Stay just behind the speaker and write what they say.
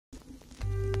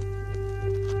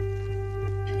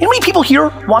You know how many people here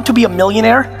want to be a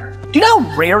millionaire? Do you know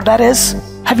how rare that is?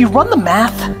 Have you run the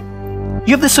math?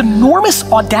 You have this enormous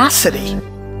audacity,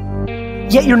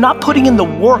 yet you're not putting in the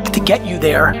work to get you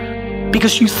there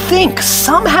because you think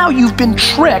somehow you've been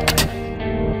tricked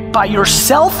by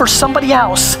yourself or somebody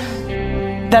else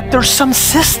that there's some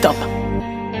system,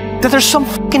 that there's some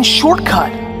fucking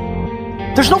shortcut.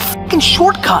 There's no fucking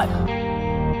shortcut.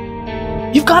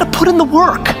 You've got to put in the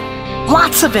work,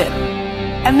 lots of it.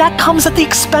 And that comes at the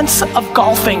expense of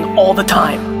golfing all the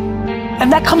time.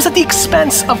 And that comes at the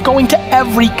expense of going to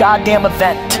every goddamn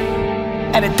event.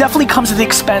 And it definitely comes at the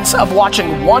expense of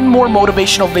watching one more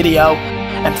motivational video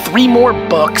and 3 more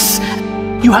books.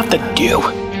 You have to do.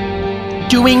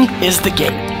 Doing is the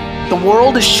game. The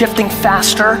world is shifting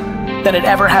faster than it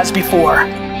ever has before.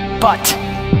 But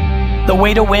the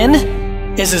way to win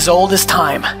is as old as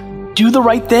time. Do the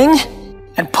right thing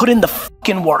and put in the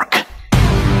fucking work.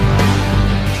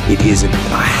 It isn't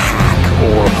a hack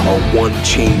or a one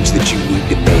change that you need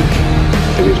to make.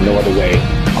 There is no other way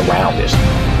around this.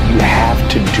 You have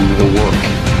to do the work.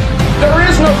 There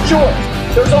is no choice.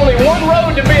 There's only one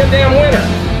road to be a damn winner.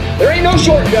 There ain't no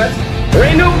shortcuts. There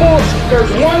ain't no bullshit.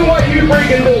 There's one way you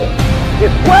freaking do it.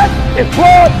 It's sweat, it's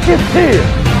blood, it's tears.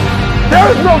 There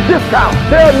is no discount.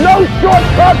 There are no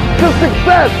shortcuts to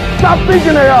success. Stop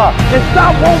thinking they are. And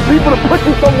stop wanting people to put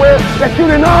you somewhere that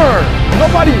you didn't earn.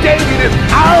 Nobody gave you this.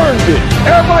 I earned it.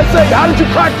 Everybody say, how did you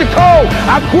crack the code?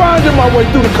 I grinded my way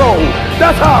through the code.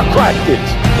 That's how I cracked it.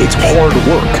 It's hard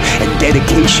work and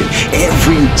dedication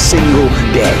every single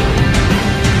day.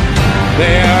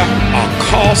 There are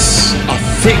costs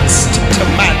affixed to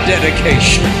my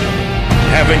dedication.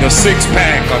 Having a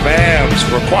six-pack of abs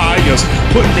requires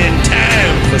putting in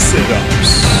time for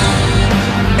sit-ups.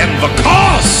 And the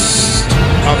cost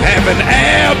of having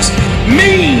abs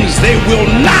means there will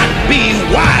not be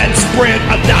widespread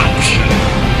adoption.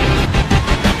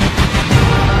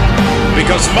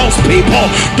 Because most people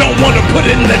don't want to put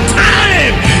in the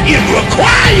time it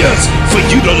requires for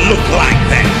you to look like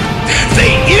that.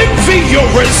 They envy your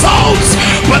results,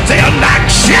 but they are not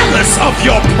jealous of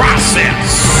your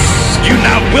process. You're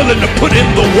not willing to put in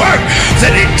the work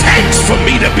that it takes for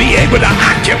me to be able to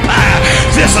occupy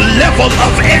this level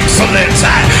of excellence.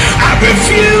 I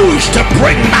refuse to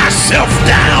bring myself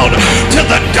down to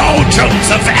the doldrums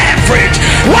of average.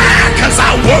 Why? Because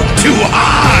I work too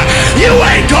hard. You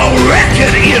ain't gonna wreck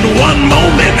it in one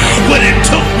moment when it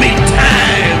took me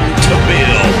time to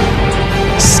build.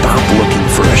 Stop looking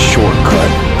for a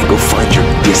shortcut and go find your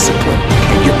discipline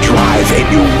and your drive and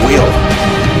your will.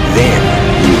 Then